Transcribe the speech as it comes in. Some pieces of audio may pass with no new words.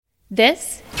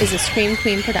This is a Scream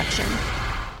Queen production.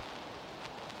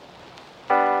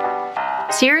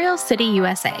 Cereal City,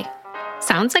 USA.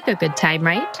 Sounds like a good time,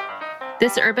 right?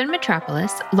 This urban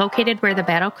metropolis, located where the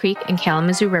Battle Creek and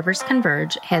Kalamazoo rivers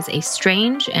converge, has a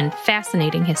strange and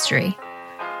fascinating history.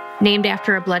 Named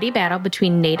after a bloody battle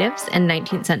between natives and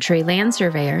 19th century land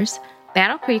surveyors,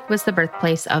 Battle Creek was the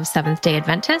birthplace of Seventh-day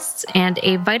Adventists and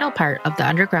a vital part of the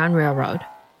Underground Railroad.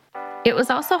 It was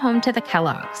also home to the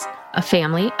Kellogg's, a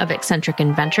family of eccentric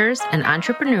inventors and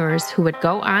entrepreneurs who would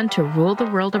go on to rule the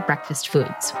world of breakfast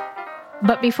foods.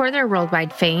 But before their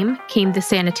worldwide fame came the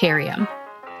sanitarium,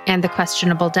 and the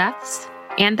questionable deaths,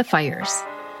 and the fires.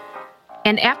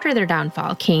 And after their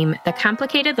downfall came the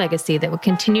complicated legacy that would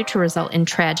continue to result in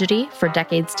tragedy for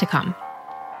decades to come.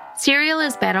 Cereal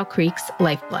is Battle Creek's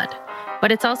lifeblood,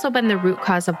 but it's also been the root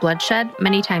cause of bloodshed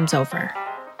many times over.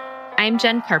 I'm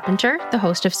Jen Carpenter, the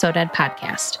host of So Dead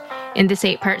Podcast. In this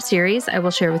 8-part series, I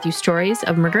will share with you stories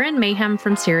of murder and mayhem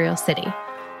from Cereal City.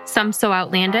 Some so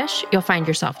outlandish, you'll find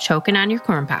yourself choking on your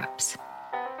corn pops.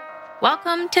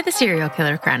 Welcome to the Serial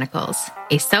Killer Chronicles,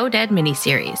 a So Dead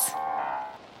miniseries.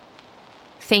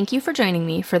 Thank you for joining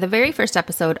me for the very first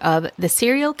episode of the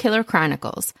Serial Killer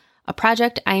Chronicles, a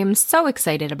project I am so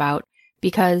excited about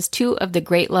because two of the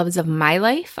great loves of my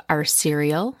life are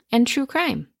cereal and true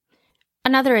crime.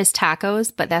 Another is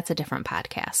tacos, but that's a different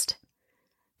podcast.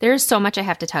 There's so much I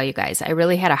have to tell you guys. I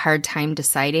really had a hard time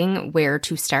deciding where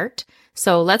to start,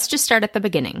 so let's just start at the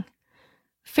beginning.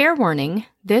 Fair warning,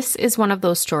 this is one of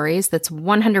those stories that's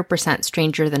 100%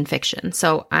 stranger than fiction,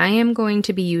 so I am going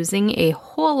to be using a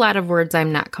whole lot of words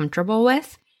I'm not comfortable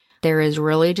with. There is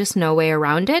really just no way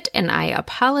around it, and I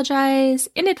apologize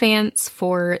in advance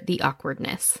for the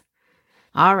awkwardness.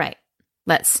 All right,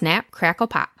 let's snap, crackle,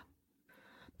 pop.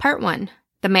 Part 1.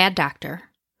 The Mad Doctor.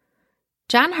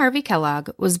 John Harvey Kellogg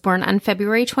was born on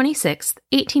February 26,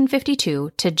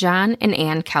 1852, to John and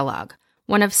Ann Kellogg,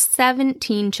 one of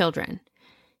 17 children.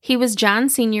 He was John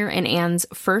Sr. and Ann's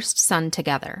first son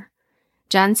together.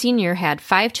 John Sr. had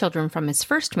 5 children from his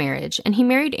first marriage, and he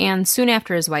married Ann soon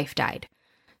after his wife died.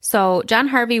 So John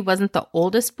Harvey wasn't the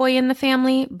oldest boy in the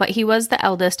family, but he was the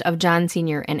eldest of John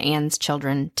Sr. and Ann's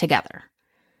children together.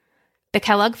 The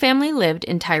Kellogg family lived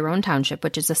in Tyrone Township,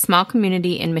 which is a small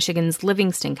community in Michigan's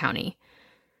Livingston County.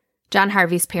 John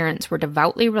Harvey's parents were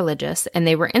devoutly religious, and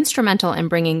they were instrumental in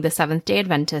bringing the Seventh-day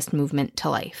Adventist movement to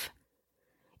life.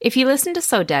 If you listen to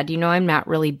So Dead, you know I'm not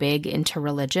really big into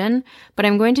religion, but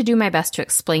I'm going to do my best to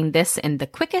explain this in the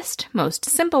quickest, most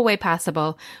simple way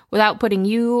possible without putting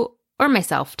you or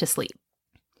myself to sleep.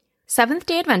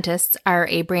 Seventh-day Adventists are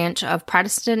a branch of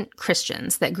Protestant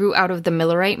Christians that grew out of the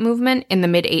Millerite movement in the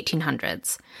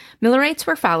mid-1800s. Millerites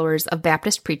were followers of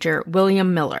Baptist preacher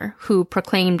William Miller, who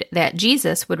proclaimed that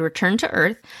Jesus would return to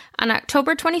earth on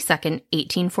October 22,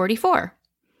 1844.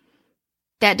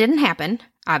 That didn't happen,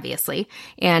 obviously,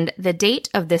 and the date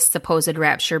of this supposed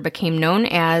rapture became known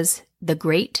as the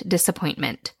Great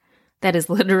Disappointment. That is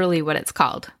literally what it's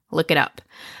called. Look it up.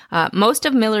 Most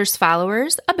of Miller's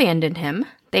followers abandoned him.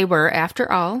 They were,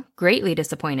 after all, greatly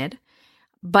disappointed.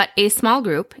 But a small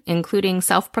group, including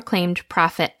self-proclaimed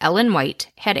prophet Ellen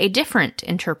White, had a different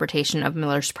interpretation of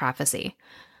Miller's prophecy.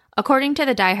 According to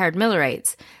the diehard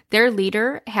Millerites, their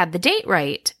leader had the date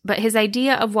right, but his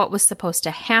idea of what was supposed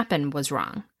to happen was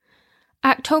wrong.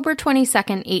 October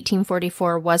 22nd,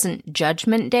 1844 wasn't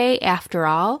Judgment Day after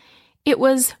all. It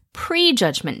was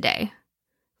pre-Judgment Day.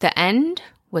 The end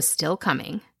was still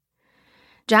coming.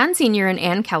 John Sr. and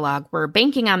Ann Kellogg were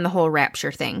banking on the whole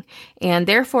rapture thing, and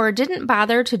therefore didn't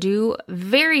bother to do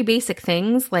very basic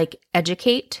things like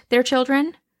educate their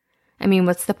children. I mean,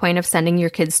 what's the point of sending your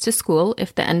kids to school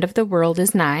if the end of the world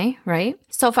is nigh, right?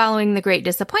 So following the Great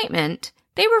Disappointment,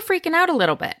 they were freaking out a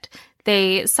little bit.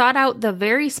 They sought out the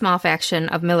very small faction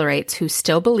of Millerites who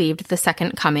still believed the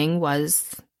second coming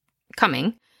was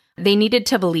coming. They needed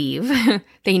to believe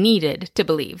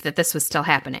that this was still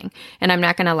happening. And I'm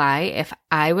not going to lie, if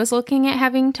I was looking at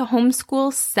having to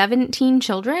homeschool 17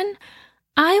 children,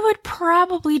 I would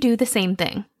probably do the same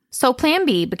thing. So Plan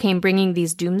B became bringing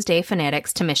these doomsday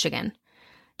fanatics to Michigan.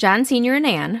 John Sr. and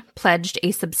Ann pledged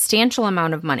a substantial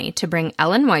amount of money to bring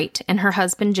Ellen White and her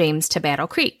husband James to Battle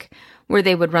Creek, where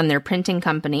they would run their printing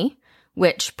company,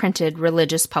 which printed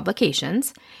religious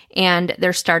publications, and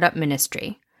their startup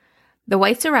ministry. The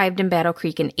Whites arrived in Battle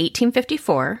Creek in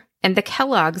 1854, and the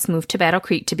Kellogg's moved to Battle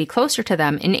Creek to be closer to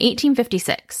them in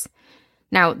 1856.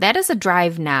 Now, that is a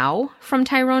drive now from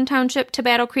Tyrone Township to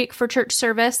Battle Creek for church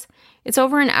service. It's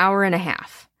over an hour and a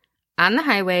half. On the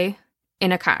highway,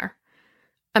 in a car.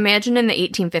 Imagine in the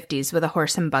 1850s with a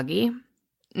horse and buggy.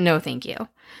 No, thank you.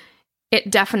 It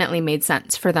definitely made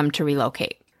sense for them to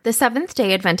relocate. The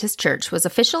Seventh-day Adventist Church was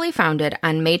officially founded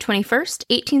on May 21st,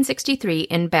 1863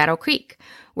 in Battle Creek,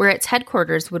 where its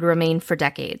headquarters would remain for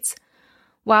decades.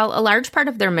 While a large part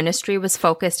of their ministry was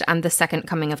focused on the second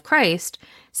coming of Christ,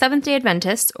 Seventh-day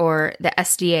Adventists, or the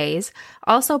SDAs,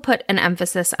 also put an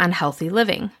emphasis on healthy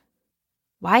living.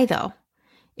 Why, though?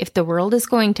 If the world is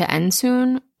going to end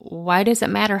soon, why does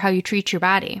it matter how you treat your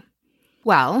body?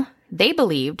 Well, they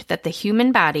believed that the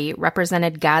human body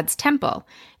represented God's temple,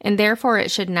 and therefore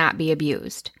it should not be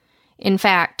abused. In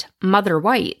fact, Mother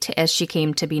White, as she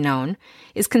came to be known,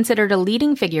 is considered a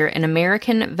leading figure in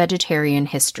American vegetarian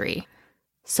history.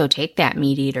 So take that,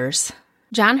 meat eaters.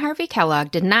 John Harvey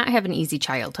Kellogg did not have an easy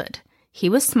childhood. He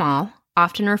was small,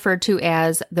 often referred to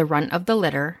as the runt of the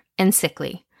litter, and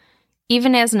sickly.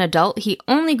 Even as an adult, he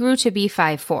only grew to be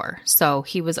 5'4", so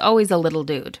he was always a little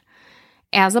dude.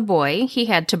 As a boy, he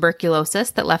had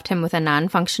tuberculosis that left him with a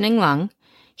non-functioning lung.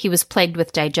 He was plagued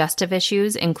with digestive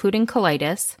issues, including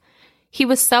colitis. He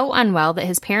was so unwell that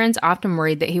his parents often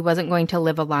worried that he wasn't going to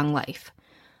live a long life.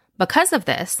 Because of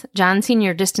this, John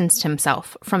Sr. distanced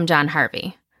himself from John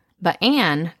Harvey, but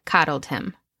Anne coddled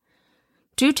him.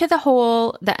 Due to the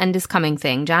whole "the end is coming"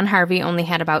 thing, John Harvey only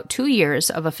had about 2 years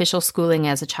of official schooling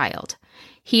as a child.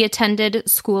 He attended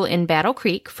school in Battle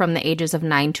Creek from the ages of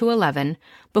 9 to 11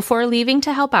 before leaving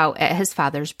to help out at his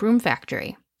father's broom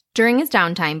factory. During his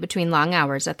downtime between long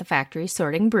hours at the factory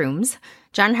sorting brooms,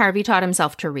 John Harvey taught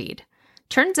himself to read.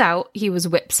 Turns out he was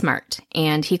whip smart,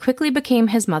 and he quickly became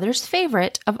his mother's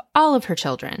favorite of all of her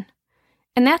children.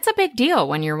 And that's a big deal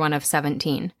when you're one of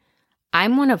 17.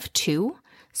 I'm one of 2,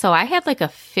 so I had like a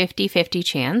 50-50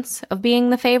 chance of being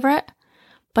the favorite.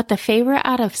 But the favorite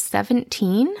out of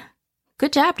 17?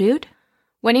 Good job, dude.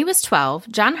 When he was 12,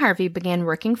 John Harvey began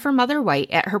working for Mother White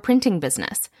at her printing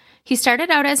business. He started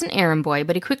out as an errand boy,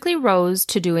 but he quickly rose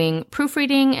to doing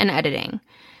proofreading and editing.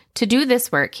 To do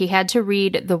this work, he had to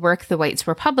read the work the Whites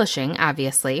were publishing,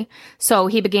 obviously, so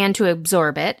he began to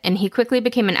absorb it, and he quickly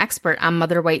became an expert on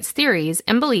Mother White's theories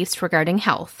and beliefs regarding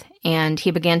health, and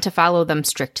he began to follow them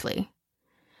strictly.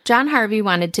 John Harvey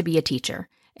wanted to be a teacher,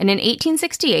 and in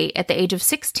 1868, at the age of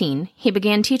 16, he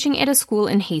began teaching at a school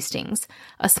in Hastings,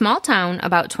 a small town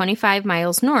about 25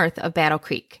 miles north of Battle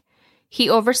Creek. He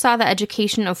oversaw the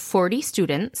education of 40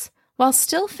 students while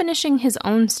still finishing his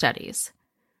own studies.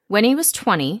 When he was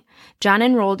 20, John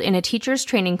enrolled in a teacher's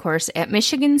training course at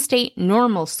Michigan State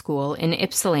Normal School in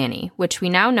Ypsilanti, which we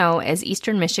now know as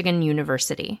Eastern Michigan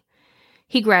University.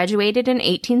 He graduated in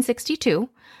 1862,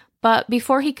 but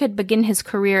before he could begin his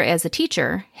career as a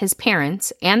teacher, his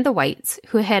parents and the Whites,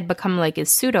 who had become like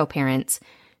his pseudo-parents,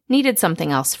 needed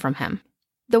something else from him.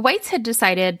 The Whites had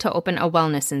decided to open a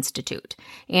wellness institute,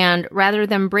 and rather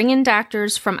than bring in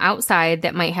doctors from outside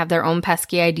that might have their own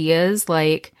pesky ideas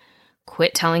like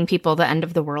quit telling people the end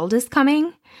of the world is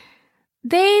coming,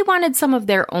 they wanted some of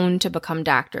their own to become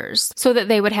doctors so that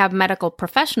they would have medical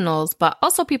professionals, but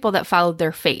also people that followed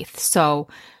their faith, so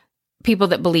people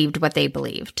that believed what they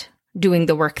believed, doing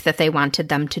the work that they wanted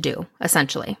them to do,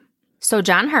 essentially. So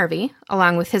John Harvey,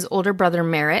 along with his older brother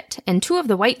Merritt and 2 of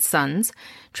the White sons,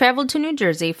 traveled to New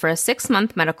Jersey for a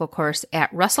 6-month medical course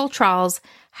at Russell Trall's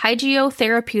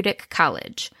Hygiotherapeutic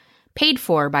College, paid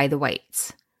for by the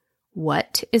Whites.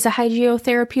 What is a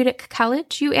hygiotherapeutic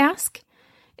college, you ask?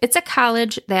 It's a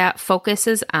college that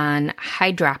focuses on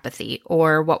hydropathy,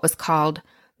 or what was called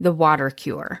the water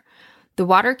cure. The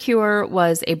water cure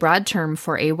was a broad term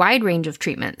for a wide range of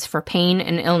treatments for pain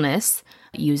and illness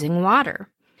using water.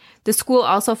 The school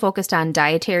also focused on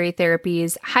dietary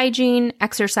therapies, hygiene,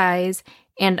 exercise,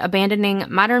 and abandoning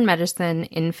modern medicine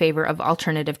in favor of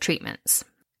alternative treatments.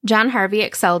 John Harvey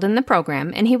excelled in the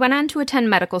program, and he went on to attend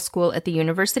medical school at the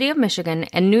University of Michigan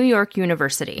and New York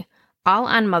University, all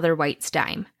on Mother White's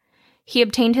dime. He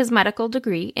obtained his medical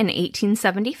degree in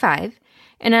 1875,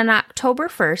 and on October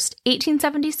 1st,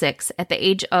 1876, at the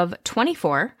age of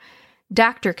 24,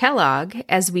 Dr. Kellogg,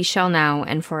 as we shall now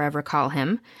and forever call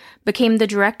him, became the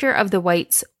director of the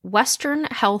Whites' Western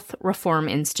Health Reform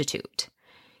Institute.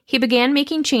 He began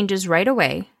making changes right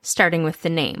away, starting with the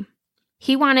name.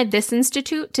 He wanted this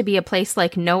institute to be a place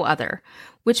like no other,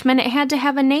 which meant it had to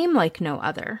have a name like no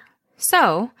other.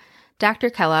 So,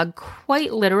 Dr. Kellogg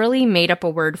quite literally made up a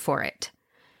word for it.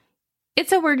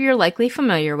 It's a word you're likely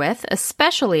familiar with,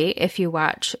 especially if you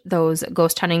watch those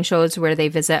ghost hunting shows where they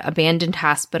visit abandoned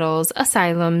hospitals,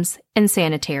 asylums, and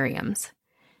sanitariums.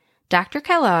 Dr.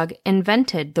 Kellogg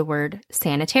invented the word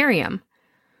sanitarium,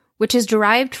 which is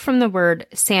derived from the word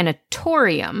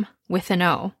sanatorium with an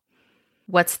O.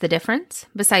 What's the difference,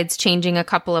 besides changing a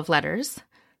couple of letters?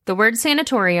 The word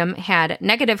sanatorium had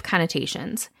negative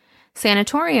connotations.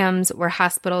 Sanatoriums were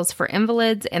hospitals for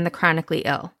invalids and the chronically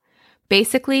ill.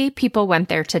 Basically, people went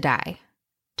there to die.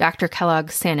 Dr.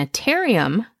 Kellogg's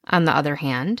sanitarium, on the other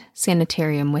hand,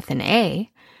 sanitarium with an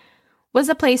A, was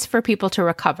a place for people to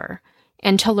recover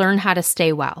and to learn how to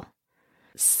stay well.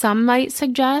 Some might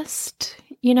suggest,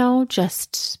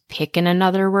 just picking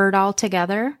another word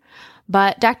altogether.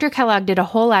 But Dr. Kellogg did a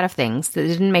whole lot of things that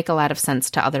didn't make a lot of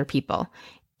sense to other people,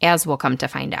 as we'll come to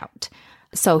find out.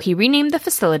 So he renamed the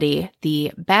facility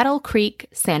the Battle Creek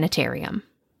Sanitarium.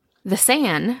 The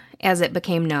San, as it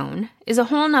became known, is a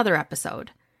whole nother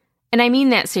episode. And I mean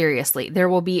that seriously. There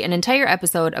will be an entire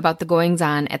episode about the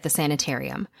goings-on at the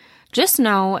sanitarium. Just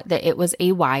know that it was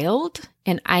a wild,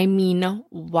 and I mean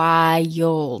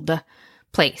wild,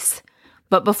 place.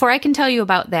 But before I can tell you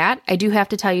about that, I do have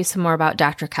to tell you some more about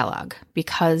Dr. Kellogg,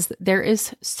 because there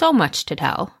is so much to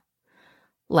tell.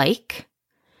 Like,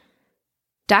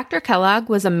 Dr. Kellogg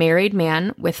was a married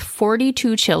man with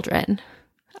 42 children.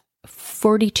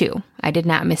 42. I did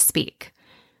not misspeak.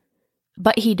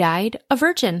 But he died a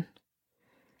virgin.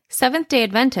 Seventh-day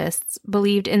Adventists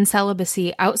believed in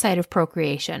celibacy outside of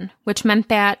procreation, which meant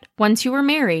that once you were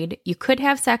married, you could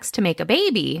have sex to make a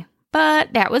baby,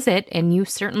 but that was it, and you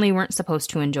certainly weren't supposed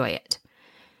to enjoy it.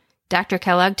 Dr.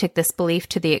 Kellogg took this belief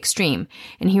to the extreme,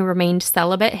 and he remained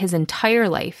celibate his entire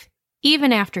life,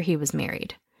 even after he was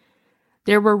married.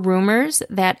 There were rumors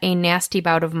that a nasty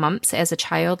bout of mumps as a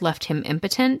child left him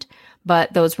impotent,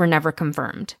 but those were never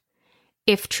confirmed.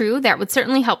 If true, that would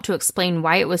certainly help to explain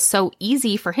why it was so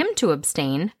easy for him to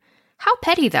abstain. How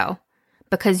petty, though.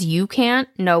 Because you can't,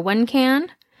 no one can.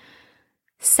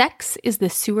 Sex is the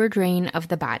sewer drain of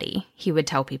the body, he would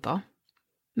tell people.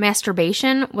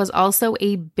 Masturbation was also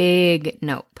a big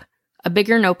nope. A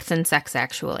bigger nope than sex,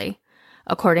 actually.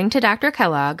 According to Dr.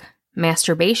 Kellogg,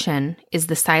 masturbation is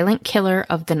the silent killer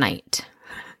of the night.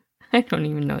 I don't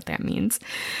even know what that means.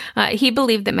 He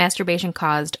believed that masturbation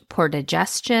caused poor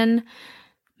digestion,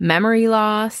 memory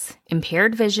loss,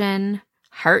 impaired vision,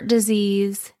 heart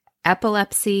disease,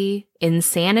 epilepsy,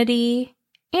 insanity,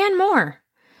 and more.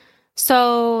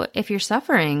 So if you're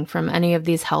suffering from any of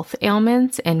these health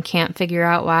ailments and can't figure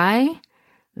out why,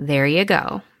 there you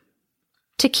go.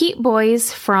 To keep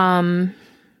boys from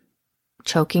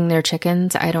choking their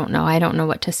chickens, I don't know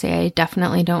what to say. I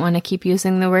definitely don't want to keep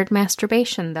using the word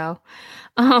masturbation, though.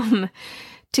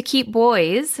 To keep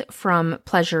boys from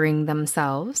pleasuring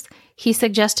themselves, he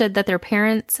suggested that their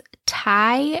parents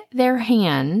tie their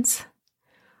hands,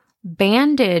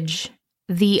 bandage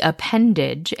the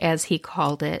appendage, as he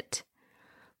called it,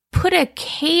 put a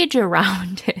cage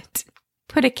around it.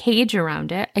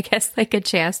 I guess like a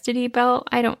chastity belt.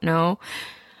 I don't know.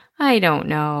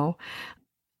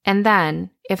 And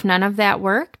then, if none of that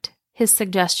worked, his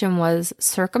suggestion was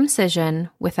circumcision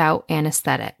without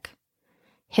anesthetic.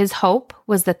 His hope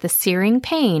was that the searing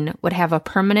pain would have a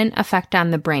permanent effect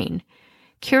on the brain,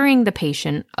 curing the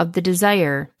patient of the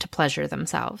desire to pleasure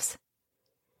themselves.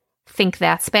 Think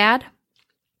that's bad?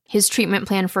 His treatment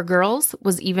plan for girls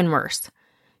was even worse.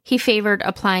 He favored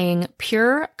applying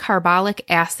pure carbolic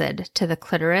acid to the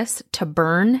clitoris to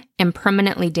burn and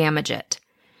permanently damage it.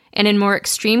 And in more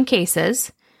extreme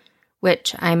cases,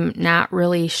 which I'm not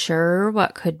really sure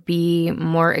what could be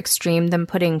more extreme than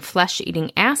putting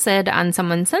flesh-eating acid on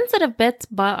someone's sensitive bits,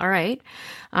 but all right.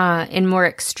 In more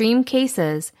extreme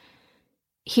cases,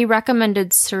 he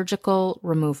recommended surgical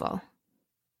removal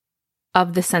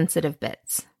of the sensitive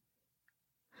bits.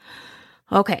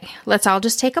 Okay, let's all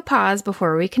just take a pause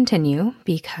before we continue,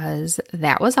 because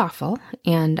that was awful,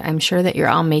 and I'm sure that you're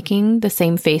all making the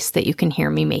same face that you can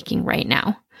hear me making right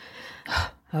now.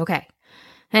 Okay.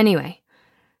 Anyway,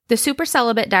 the super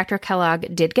celibate Dr.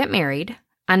 Kellogg did get married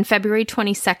on February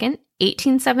 22nd,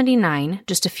 1879,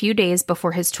 just a few days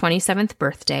before his 27th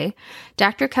birthday.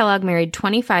 Dr. Kellogg married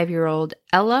 25-year-old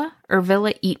Ella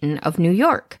Ervilla Eaton of New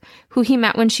York, who he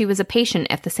met when she was a patient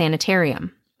at the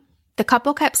sanitarium. The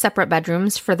couple kept separate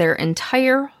bedrooms for their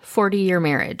entire 40-year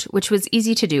marriage, which was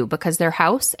easy to do because their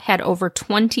house had over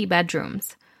 20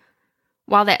 bedrooms.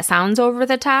 While that sounds over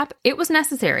the top, it was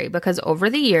necessary because over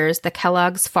the years, the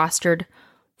Kelloggs fostered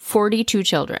 42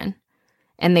 children,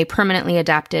 and they permanently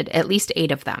adopted at least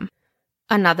 8 of them.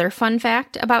 Another fun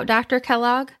fact about Dr.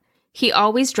 Kellogg, he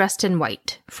always dressed in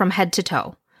white from head to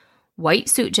toe. White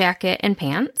suit jacket and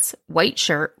pants, white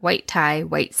shirt, white tie,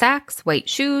 white socks, white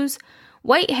shoes,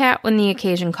 white hat when the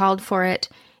occasion called for it,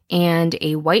 and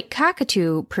a white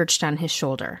cockatoo perched on his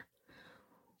shoulder.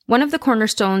 One of the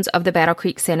cornerstones of the Battle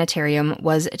Creek Sanitarium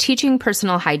was teaching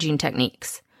personal hygiene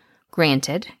techniques.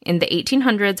 Granted, in the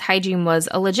 1800s, hygiene was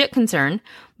a legit concern,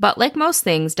 but like most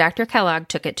things, Dr. Kellogg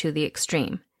took it to the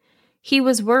extreme. He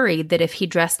was worried that if he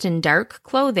dressed in dark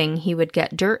clothing, he would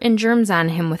get dirt and germs on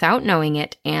him without knowing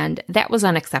it, and that was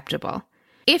unacceptable.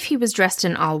 If he was dressed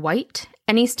in all white,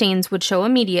 any stains would show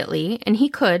immediately, and he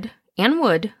could, and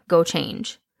would, go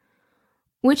change.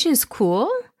 Which is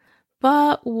cool,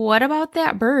 but what about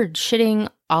that bird shitting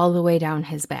all the way down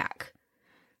his back?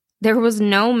 There was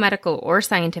no medical or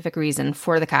scientific reason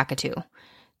for the cockatoo.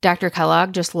 Dr.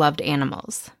 Kellogg just loved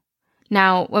animals.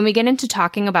 Now, when we get into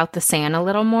talking about the sand a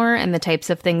little more and the types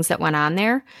of things that went on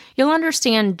there, you'll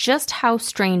understand just how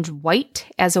strange white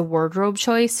as a wardrobe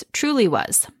choice truly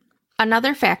was.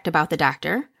 Another fact about the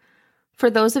doctor: for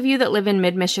those of you that live in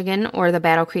mid-Michigan or the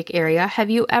Battle Creek area, have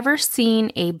you ever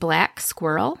seen a black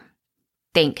squirrel?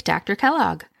 Thank Dr.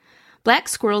 Kellogg. Black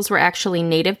squirrels were actually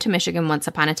native to Michigan once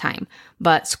upon a time,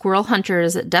 but squirrel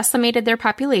hunters decimated their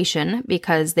population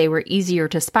because they were easier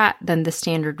to spot than the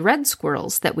standard red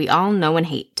squirrels that we all know and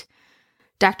hate.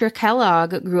 Dr.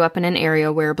 Kellogg grew up in an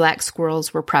area where black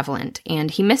squirrels were prevalent, and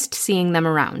he missed seeing them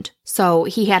around. So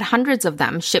he had hundreds of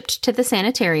them shipped to the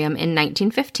sanitarium in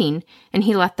 1915, and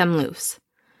he let them loose.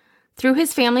 Through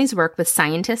his family's work with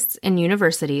scientists and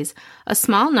universities, a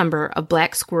small number of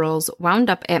black squirrels wound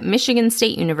up at Michigan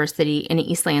State University in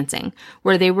East Lansing,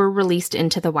 where they were released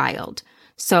into the wild.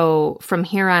 So from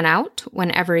here on out,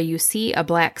 whenever you see a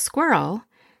black squirrel,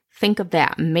 think of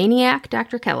that maniac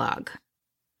Dr. Kellogg.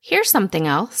 Here's something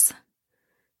else.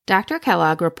 Dr.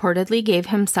 Kellogg reportedly gave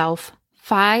himself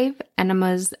 5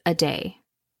 enemas a day.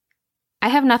 I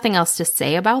have nothing else to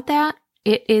say about that.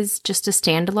 It is just a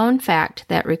standalone fact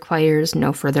that requires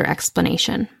no further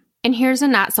explanation. And here's a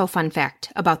not-so-fun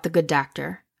fact about the good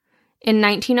doctor. In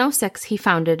 1906, he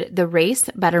founded the Race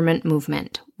Betterment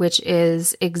Movement, which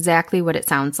is exactly what it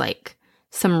sounds like,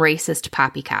 some racist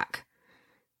poppycock.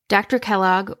 Dr.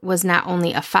 Kellogg was not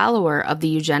only a follower of the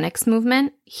eugenics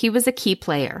movement, he was a key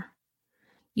player.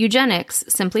 Eugenics,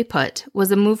 simply put, was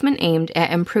a movement aimed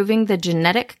at improving the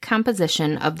genetic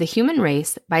composition of the human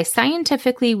race by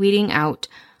scientifically weeding out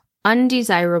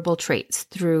undesirable traits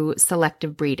through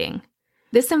selective breeding.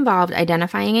 This involved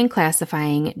identifying and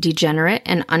classifying degenerate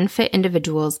and unfit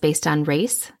individuals based on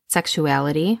race,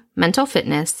 sexuality, mental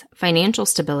fitness, financial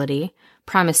stability,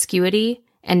 promiscuity,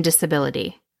 and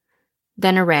disability,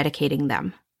 then eradicating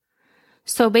them.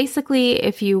 So basically,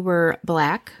 if you were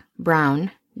black,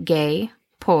 brown, gay,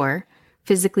 poor,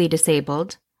 physically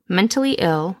disabled, mentally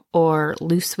ill, or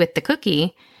loose with the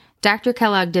cookie, Dr.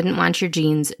 Kellogg didn't want your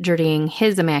genes dirtying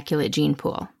his immaculate gene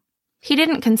pool. He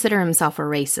didn't consider himself a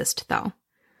racist, though.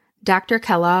 Dr.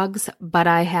 Kellogg's "but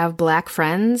I have black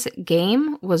friends"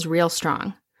 game was real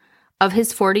strong. Of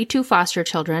his 42 foster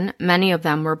children, many of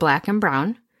them were black and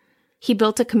brown. He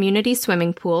built a community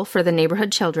swimming pool for the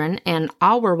neighborhood children, and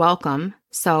all were welcome,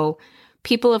 so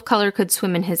people of color could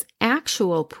swim in his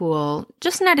actual pool,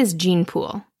 just not his gene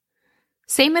pool.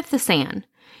 Same with the sand.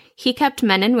 He kept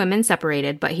men and women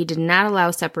separated, but he did not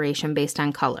allow separation based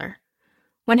on color.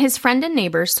 When his friend and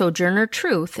neighbor Sojourner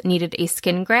Truth needed a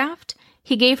skin graft,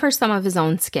 he gave her some of his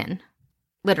own skin.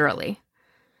 Literally.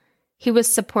 He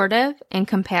was supportive and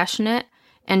compassionate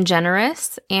and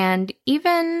generous, and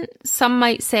even, some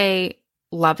might say,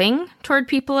 loving toward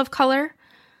people of color.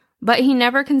 But he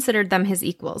never considered them his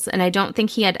equals, and I don't think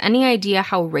he had any idea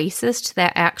how racist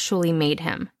that actually made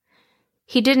him.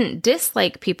 He didn't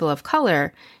dislike people of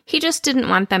color, he just didn't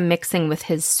want them mixing with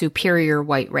his superior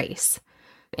white race.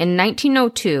 In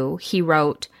 1902, he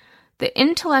wrote, "The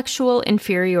intellectual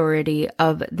inferiority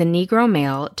of the Negro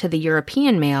male to the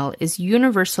European male is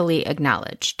universally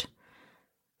acknowledged."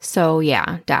 So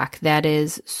yeah, Doc, that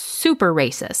is super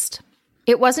racist.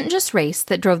 It wasn't just race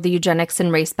that drove the eugenics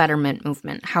and race betterment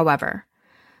movement, however.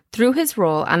 Through his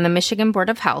role on the Michigan Board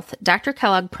of Health, Dr.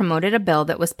 Kellogg promoted a bill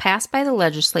that was passed by the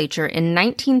legislature in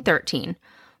 1913,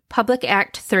 Public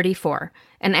Act 34,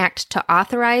 an act to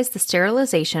authorize the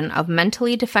sterilization of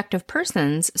mentally defective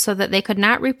persons so that they could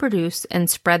not reproduce and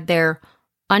spread their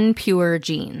unpure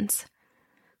genes.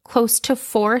 Close to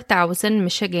 4,000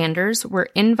 Michiganders were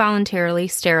involuntarily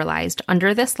sterilized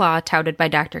under this law touted by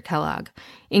Dr. Kellogg,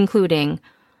 including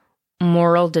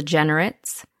moral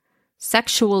degenerates,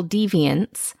 sexual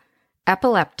deviants,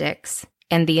 epileptics,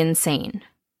 and the insane.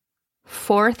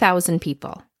 4,000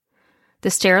 people. The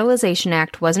Sterilization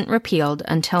Act wasn't repealed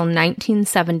until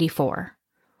 1974.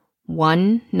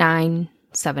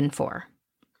 1974.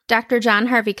 Dr. John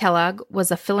Harvey Kellogg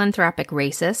was a philanthropic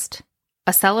racist,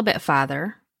 a celibate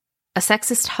father, a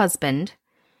sexist husband,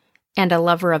 and a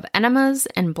lover of enemas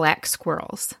and black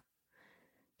squirrels.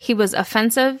 He was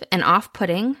offensive and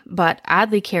off-putting, but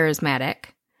oddly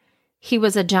charismatic. He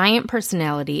was a giant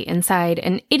personality inside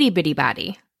an itty-bitty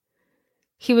body.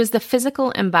 He was the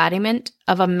physical embodiment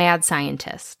of a mad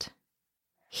scientist.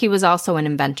 He was also an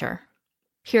inventor.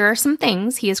 Here are some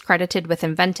things he is credited with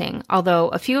inventing, although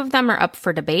a few of them are up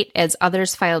for debate as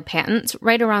others filed patents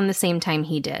right around the same time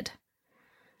he did.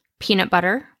 Peanut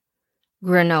butter,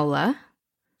 granola,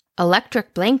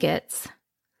 electric blankets,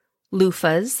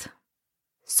 loofahs,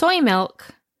 soy milk,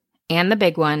 and the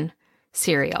big one,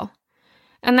 cereal.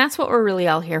 And that's what we're really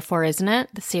all here for, isn't it?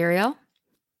 The cereal?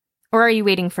 Or are you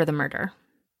waiting for the murder?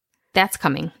 That's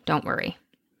coming, don't worry.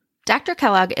 Dr.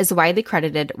 Kellogg is widely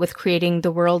credited with creating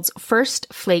the world's first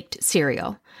flaked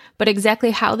cereal, but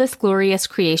exactly how this glorious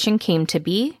creation came to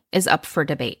be is up for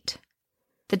debate.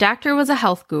 The doctor was a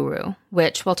health guru,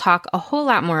 which we'll talk a whole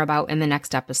lot more about in the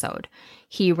next episode.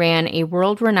 He ran a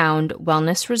world-renowned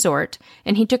wellness resort,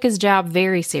 and he took his job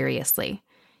very seriously.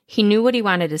 He knew what he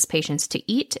wanted his patients to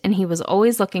eat, and he was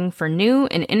always looking for new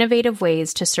and innovative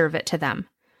ways to serve it to them.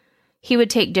 He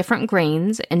would take different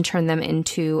grains and turn them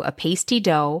into a pasty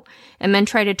dough, and then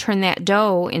try to turn that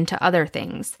dough into other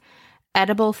things.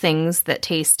 Edible things that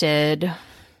tasted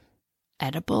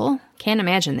edible? Can't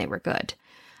imagine they were good.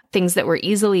 Things that were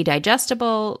easily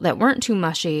digestible, that weren't too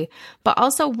mushy, but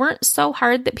also weren't so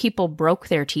hard that people broke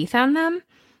their teeth on them,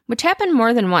 which happened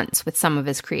more than once with some of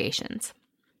his creations.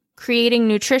 Creating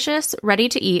nutritious,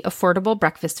 ready-to-eat, affordable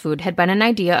breakfast food had been an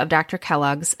idea of Dr.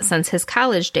 Kellogg's since his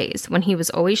college days, when he was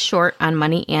always short on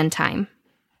money and time.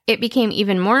 It became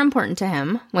even more important to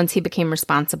him once he became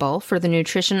responsible for the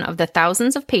nutrition of the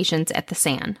thousands of patients at the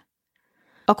SAN.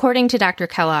 According to Dr.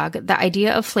 Kellogg, the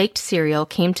idea of flaked cereal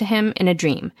came to him in a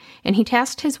dream, and he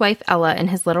tasked his wife Ella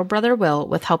and his little brother Will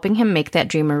with helping him make that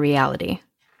dream a reality.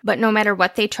 But no matter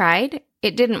what they tried,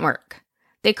 it didn't work.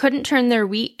 They couldn't turn their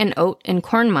wheat and oat and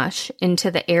corn mush into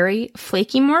the airy,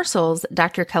 flaky morsels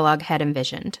Dr. Kellogg had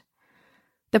envisioned.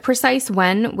 The precise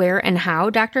when, where, and how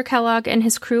Dr. Kellogg and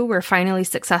his crew were finally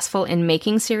successful in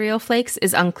making cereal flakes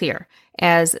is unclear,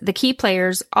 as the key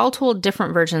players all told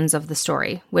different versions of the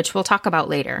story, which we'll talk about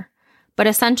later. But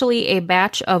essentially, a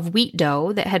batch of wheat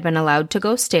dough that had been allowed to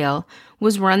go stale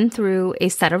was run through a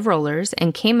set of rollers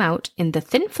and came out in the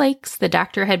thin flakes the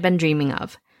doctor had been dreaming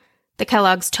of. The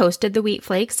Kellogg's toasted the wheat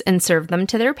flakes and served them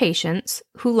to their patients,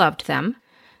 who loved them.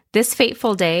 This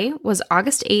fateful day was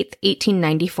August 8th,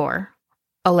 1894.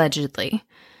 Allegedly.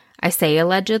 I say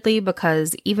allegedly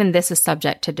because even this is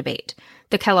subject to debate.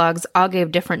 The Kellogg's all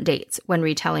gave different dates when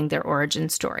retelling their origin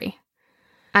story.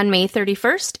 On May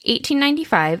 31st,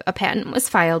 1895, a patent was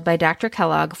filed by Dr.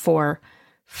 Kellogg for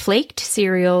flaked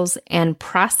cereals and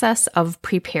process of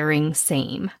preparing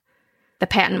same. The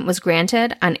patent was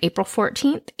granted on April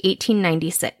 14th,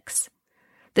 1896.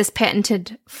 This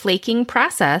patented flaking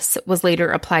process was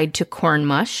later applied to corn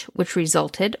mush, which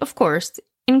resulted, of course,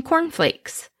 in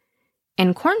cornflakes.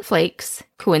 And cornflakes,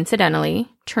 coincidentally,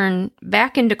 turn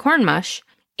back into corn mush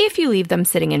if you leave them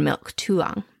sitting in milk too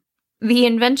long. The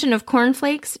invention of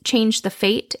cornflakes changed the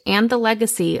fate and the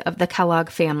legacy of the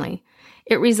Kellogg family.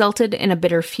 It resulted in a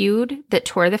bitter feud that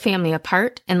tore the family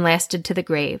apart and lasted to the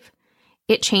grave.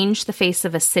 It changed the face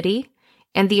of a city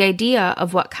and the idea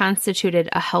of what constituted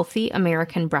a healthy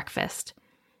American breakfast.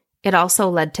 It also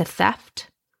led to theft,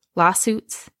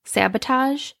 lawsuits,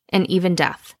 sabotage, and even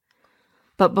death.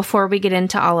 But before we get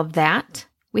into all of that,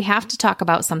 we have to talk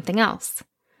about something else.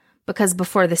 Because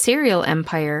before the cereal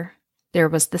empire, there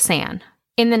was the SAN.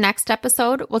 In the next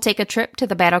episode, we'll take a trip to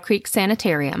the Battle Creek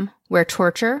Sanitarium, where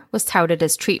torture was touted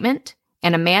as treatment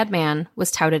and a madman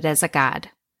was touted as a god.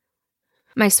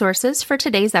 My sources for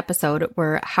today's episode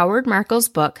were Howard Markle's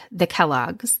book, The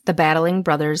Kellogg's, The Battling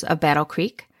Brothers of Battle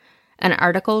Creek, an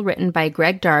article written by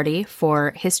Greg Daugherty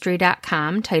for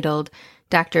History.com titled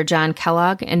Dr. John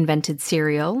Kellogg Invented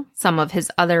Cereal. Some of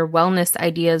his other wellness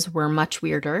ideas were much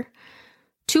weirder.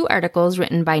 2 articles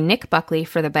written by Nick Buckley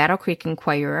for the Battle Creek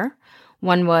Inquirer.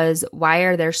 One was, Why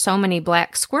Are There So Many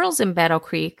Black Squirrels in Battle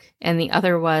Creek? And the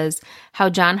other was, How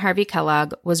John Harvey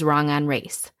Kellogg Was Wrong on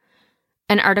Race.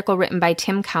 An article written by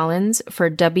Tim Collins for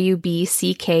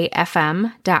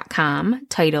WBCKFM.com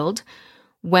titled,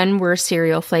 When Were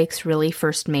Cereal Flakes Really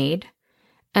First Made?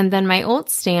 And then my old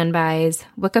standbys,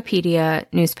 Wikipedia,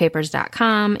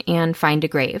 newspapers.com, and Find a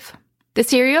Grave. The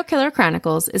Serial Killer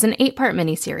Chronicles is an 8-part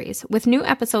miniseries with new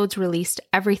episodes released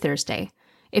every Thursday.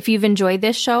 If you've enjoyed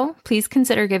this show, please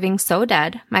consider giving So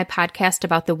Dead, my podcast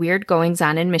about the weird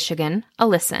goings-on in Michigan, a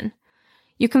listen.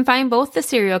 You can find both the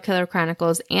Serial Killer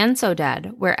Chronicles and So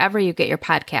Dead wherever you get your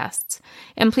podcasts.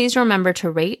 And please remember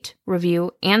to rate,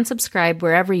 review, and subscribe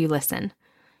wherever you listen.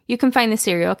 You can find the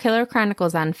Serial Killer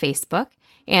Chronicles on Facebook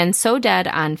and So Dead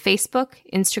on Facebook,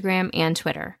 Instagram, and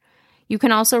Twitter. You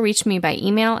can also reach me by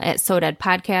email at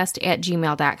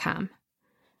sodeadpodcast@gmail.com.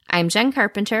 I'm Jen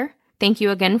Carpenter. Thank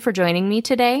you again for joining me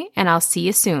today, and I'll see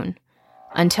you soon.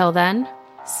 Until then,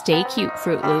 stay cute,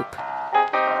 Fruit Loop.